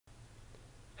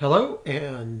Hello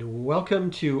and welcome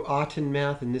to Aughton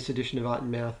Math. In this edition of Aughton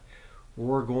Math,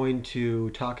 we're going to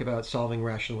talk about solving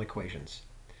rational equations.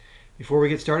 Before we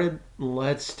get started,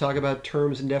 let's talk about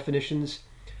terms and definitions.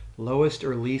 Lowest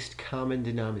or least common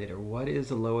denominator. What is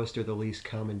the lowest or the least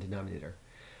common denominator?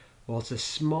 Well, it's the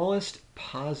smallest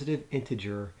positive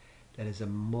integer that is a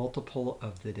multiple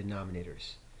of the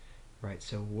denominators. Right,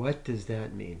 so what does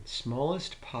that mean?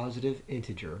 Smallest positive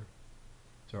integer,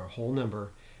 so our whole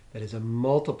number, that is a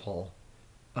multiple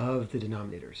of the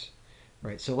denominators.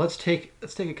 Right, so let's take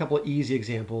a couple of easy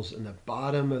examples in the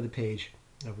bottom of the page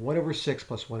of 1 over 6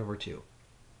 plus 1 over 2.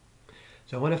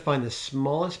 So I want to find the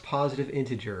smallest positive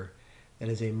integer that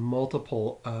is a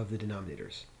multiple of the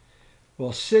denominators.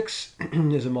 Well, 6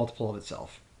 is a multiple of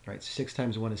itself. Right, 6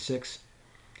 times 1 is 6.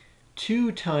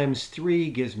 2 times 3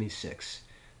 gives me 6.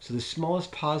 So the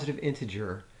smallest positive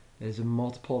integer that is a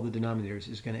multiple of the denominators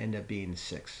is going to end up being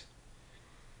 6.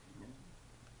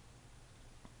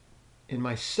 In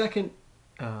my second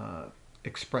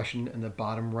expression in the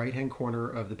bottom right-hand corner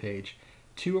of the page,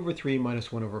 2 over 3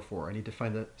 minus 1 over 4. I need to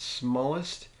find the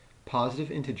smallest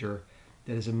positive integer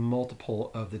that is a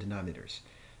multiple of the denominators.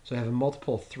 So I have a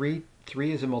multiple 3.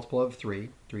 3 is a multiple of 3.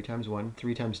 3 times 1.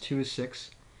 3 times 2 is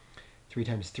 6. 3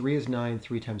 times 3 is 9.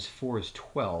 3 times 4 is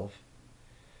 12.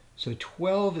 So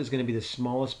 12 is going to be the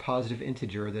smallest positive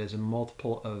integer that is a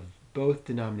multiple of both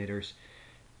denominators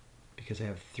because I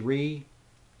have 3,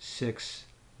 6,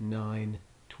 9,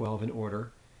 12 in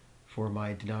order for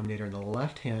my denominator in the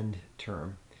left-hand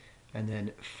term. And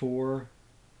then 4,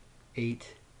 8,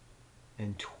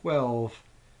 and 12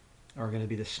 are going to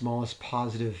be the smallest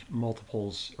positive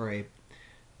multiples, they're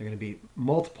going to be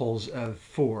multiples of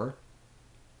 4.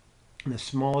 And the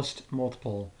smallest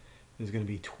multiple is going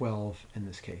to be 12 in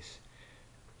this case.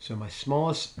 So my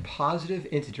smallest positive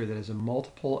integer that is a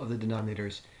multiple of the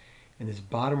denominators in this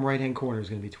bottom right-hand corner is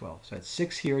going to be 12. So that's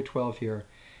 6 here, 12 here.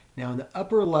 Now in the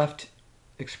upper left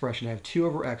expression, I have 2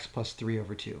 over x plus 3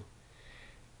 over 2.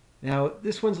 Now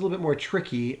this one's a little bit more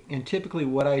tricky, and typically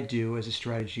what I do as a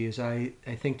strategy is I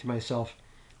think to myself,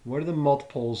 what are the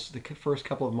multiples, the first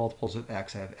couple of multiples of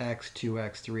x? I have x,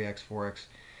 2x, 3x, 4x.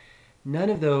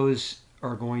 None of those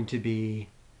are going to be,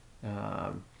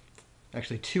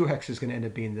 actually 2x is going to end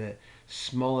up being the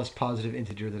smallest positive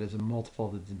integer that is a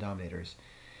multiple of the denominators.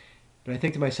 But I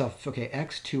think to myself, okay,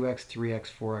 x, 2x,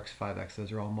 3x, 4x, 5x,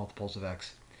 those are all multiples of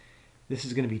x. This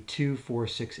is going to be 2, 4,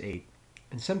 6, 8.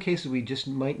 In some cases, we just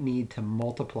might need to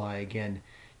multiply, again,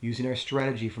 using our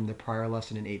strategy from the prior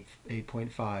lesson in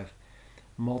 8.5,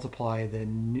 multiply the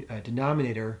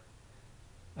denominator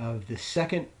of the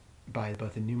second by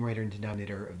both the numerator and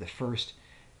denominator of the first,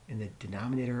 and the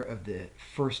denominator of the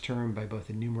first term by both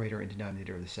the numerator and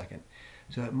denominator of the second.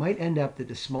 So it might end up that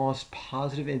the smallest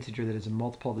positive integer that is a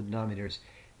multiple of the denominators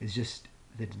is just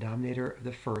the denominator of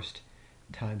the first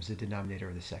times the denominator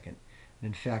of the second. And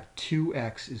in fact,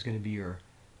 2x is going to be your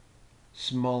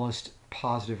smallest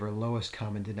positive or lowest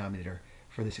common denominator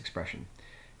for this expression.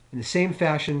 In the same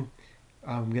fashion,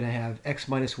 I'm going to have x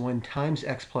minus 1 times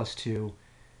x plus 2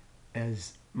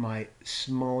 as my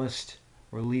smallest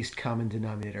or least common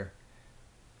denominator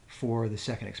for the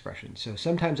second expression. So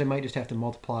sometimes I might just have to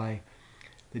multiply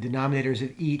the denominators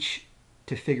of each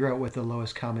to figure out what the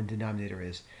lowest common denominator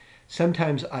is.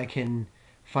 Sometimes I can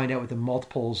find out what the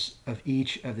multiples of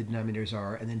each of the denominators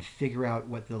are and then figure out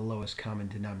what the lowest common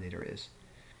denominator is.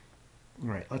 All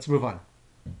right, let's move on.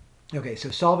 Okay, so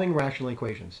solving rational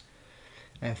equations.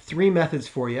 I have 3 methods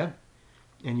for you,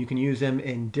 and you can use them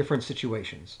in different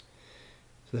situations.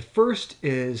 So the first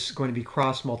is going to be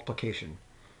cross multiplication.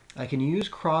 I can use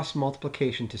cross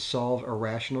multiplication to solve a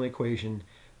rational equation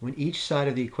when each side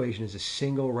of the equation is a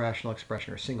single rational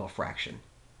expression or single fraction,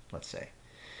 let's say.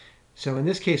 So in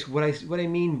this case, what I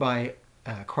mean by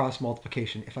cross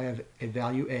multiplication, if I have a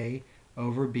value a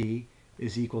over b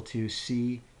is equal to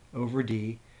c over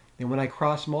d, then when I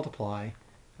cross multiply,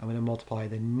 I'm going to multiply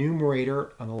the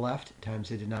numerator on the left times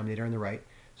the denominator on the right.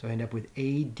 So I end up with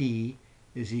AD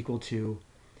is equal to,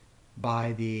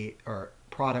 by the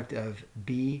product of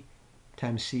b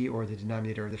times c, or the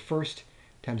denominator of the first,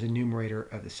 times the numerator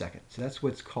of the second. So that's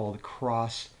what's called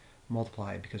cross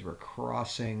multiply, because we're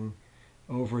crossing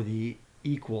over the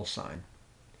equal sign.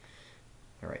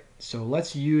 All right, so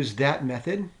let's use that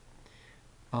method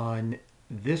on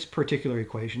this particular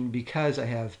equation because I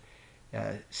have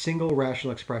single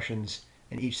rational expressions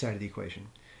in each side of the equation.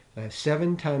 So I have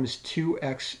 7 times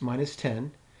 2x minus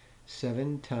 10.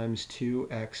 7 times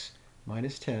 2x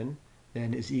minus 10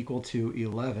 then is equal to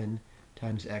 11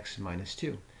 times x minus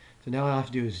 2. So now all I have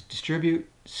to do is distribute,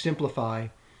 simplify,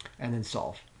 and then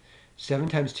solve. 7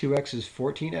 times 2x is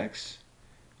 14x.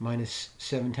 minus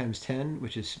 7 times 10,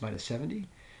 which is minus 70,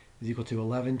 is equal to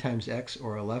 11 times x,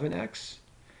 or 11x,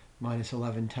 minus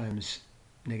 11 times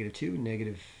negative 2,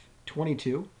 negative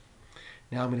 22.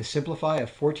 Now I'm going to simplify. I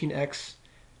have 14x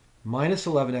minus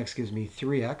 11x gives me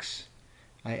 3x.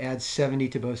 I add 70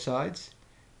 to both sides,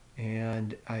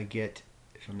 and I get,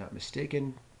 if I'm not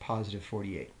mistaken, positive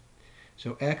 48.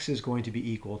 So x is going to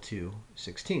be equal to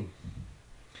 16.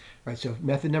 All right, so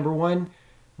method number one,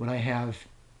 when I have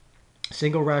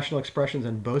single rational expressions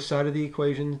on both sides of the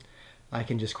equation, I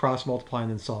can just cross multiply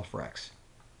and then solve for x.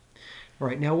 All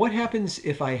right, now what happens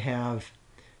if I have,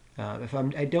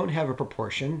 I don't have a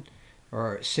proportion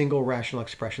or single rational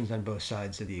expressions on both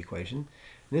sides of the equation?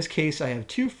 In this case, I have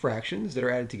two fractions that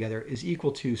are added together is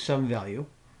equal to some value.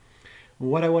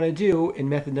 What I want to do in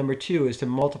method number two is to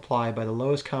multiply by the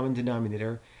lowest common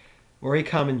denominator, or a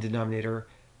common denominator,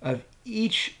 of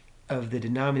each of the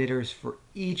denominators for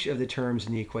each of the terms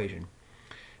in the equation.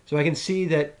 So I can see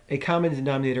that a common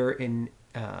denominator in,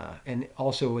 and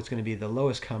also what's going to be the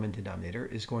lowest common denominator,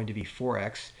 is going to be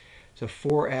 4x. So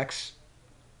 4x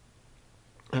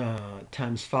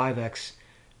times 5x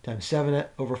times 7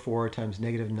 over 4 times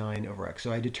negative 9 over x.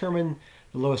 So I determine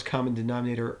the lowest common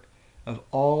denominator of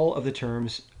all of the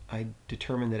terms. I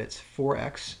determine that it's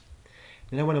 4x.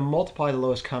 Then I want to multiply the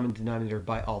lowest common denominator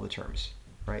by all the terms,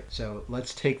 right? So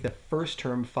let's take the first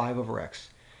term, 5 over x.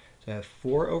 So I have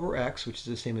 4 over x, which is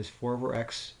the same as 4 over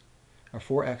x, or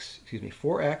 4x,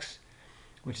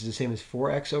 which is the same as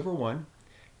 4x over 1,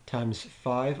 times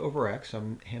 5 over x. So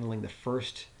I'm handling the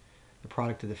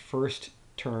product of the first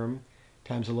term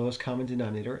times the lowest common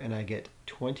denominator, and I get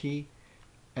 20x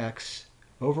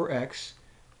over x,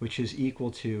 which is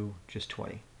equal to just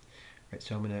 20. Right,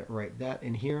 so I'm going to write that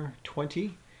in here, 20,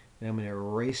 and I'm going to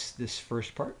erase this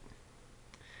first part.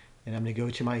 And I'm going to go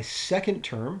to my second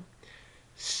term,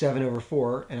 7 over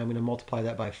 4, and I'm going to multiply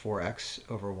that by 4x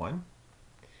over 1.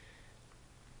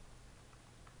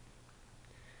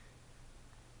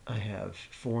 I have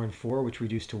 4 and 4, which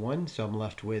reduce to 1, so I'm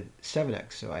left with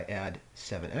 7x. So I add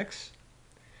 7x.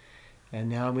 And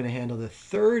now I'm going to handle the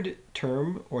third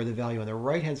term, or the value on the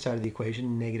right-hand side of the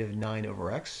equation, negative 9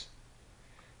 over x.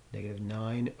 Negative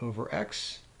 9 over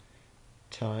x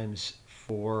times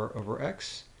 4 over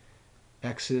x.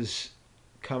 X's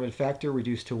common factor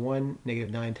reduced to 1.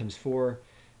 Negative 9 times 4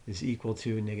 is equal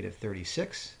to negative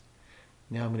 36.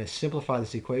 Now I'm going to simplify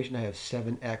this equation. I have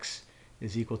 7x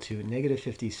is equal to negative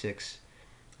 56,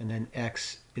 and then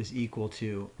x is equal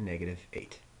to negative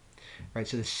 8. All right,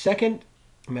 so the second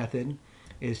method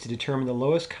is to determine the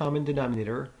lowest common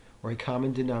denominator, or a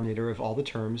common denominator of all the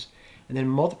terms, and then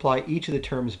multiply each of the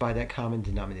terms by that common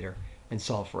denominator and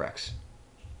solve for x.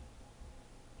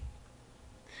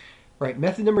 Right,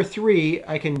 method number three,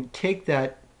 I can take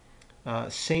that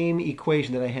same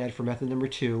equation that I had for method number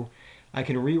two. I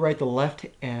can rewrite the left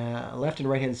and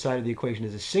right hand side of the equation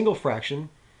as a single fraction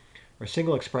or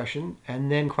single expression,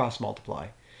 and then cross multiply.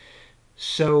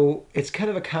 So it's kind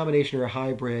of a combination or a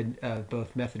hybrid of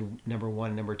both method number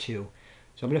one and number two.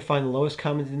 So I'm going to find the lowest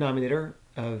common denominator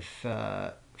of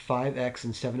 5x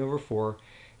and 7 over 4,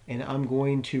 and I'm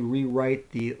going to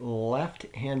rewrite the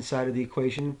left hand side of the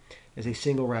equation as a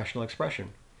single rational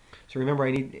expression. So remember,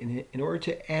 I need, in order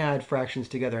to add fractions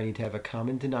together, I need to have a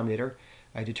common denominator.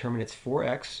 I determine it's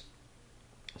 4x.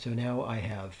 So now I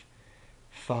have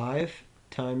 5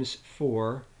 times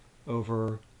 4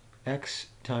 over x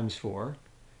times 4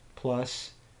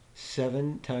 plus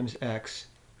 7 times x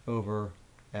over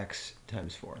x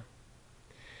times 4.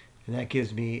 And that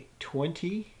gives me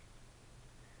 20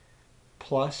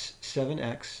 plus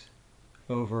 7x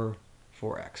over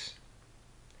 4x.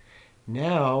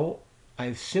 Now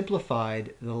I've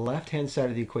simplified the left-hand side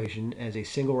of the equation as a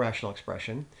single rational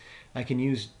expression. I can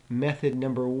use method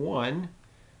number one,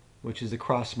 which is the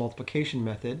cross multiplication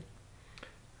method,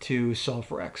 to solve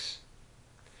for x.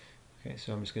 Okay,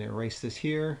 so I'm just going to erase this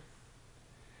here,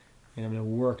 and I'm going to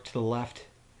work to the left.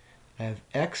 I have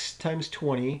x times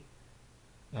 20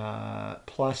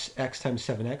 plus x times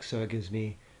 7x, so it gives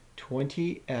me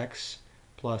 20x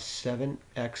plus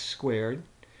 7x squared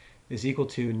is equal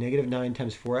to negative 9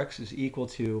 times 4x is equal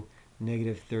to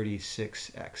negative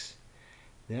 36x.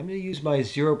 Then I'm going to use my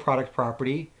zero product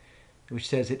property, which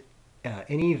says that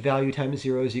any value times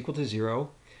 0 is equal to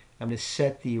 0. I'm going to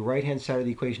set the right-hand side of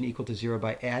the equation equal to 0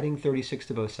 by adding 36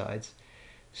 to both sides.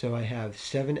 So I have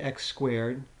 7x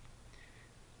squared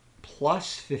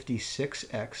plus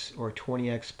 56x, or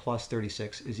 20x plus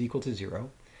 36, is equal to 0.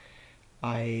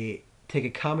 I take a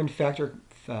common factor.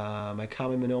 My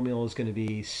common monomial is going to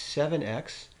be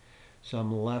 7x. So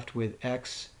I'm left with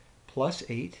x plus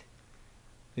 8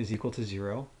 is equal to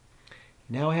 0.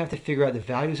 Now I have to figure out the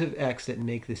values of x that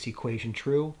make this equation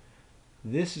true.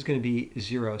 This is going to be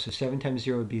 0, so 7 times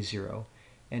 0 would be 0.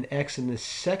 And x in the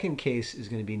second case is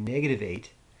going to be negative 8.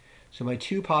 So my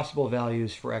two possible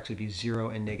values for x would be 0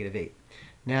 and negative 8.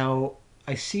 Now,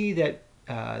 I see that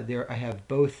I have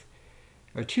both,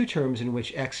 or two terms in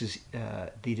which x is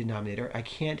the denominator. I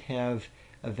can't have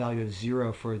a value of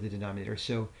 0 for the denominator,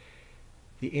 so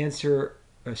the answer,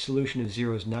 or solution of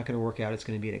 0 is not going to work out. It's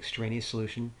going to be an extraneous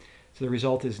solution. So the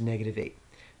result is negative 8.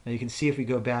 Now you can see if we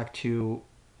go back to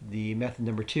the method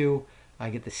number 2, I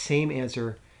get the same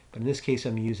answer, but in this case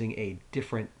I'm using a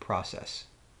different process.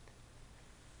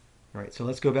 All right, so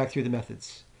let's go back through the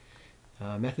methods.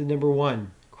 Method number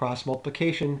 1, cross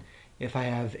multiplication. If I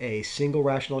have a single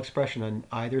rational expression on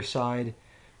either side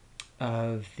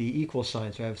of the equal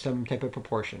sign, so I have some type of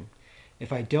proportion.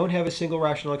 If I don't have a single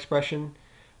rational expression,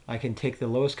 I can take the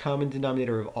lowest common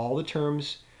denominator of all the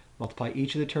terms, multiply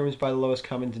each of the terms by the lowest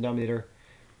common denominator,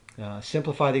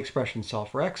 simplify the expression, solve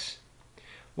for x.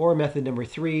 Or method number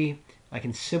 3, I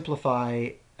can simplify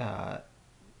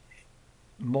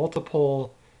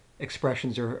multiple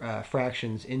expressions or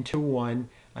fractions into one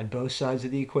on both sides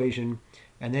of the equation,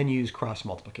 and then use cross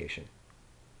multiplication.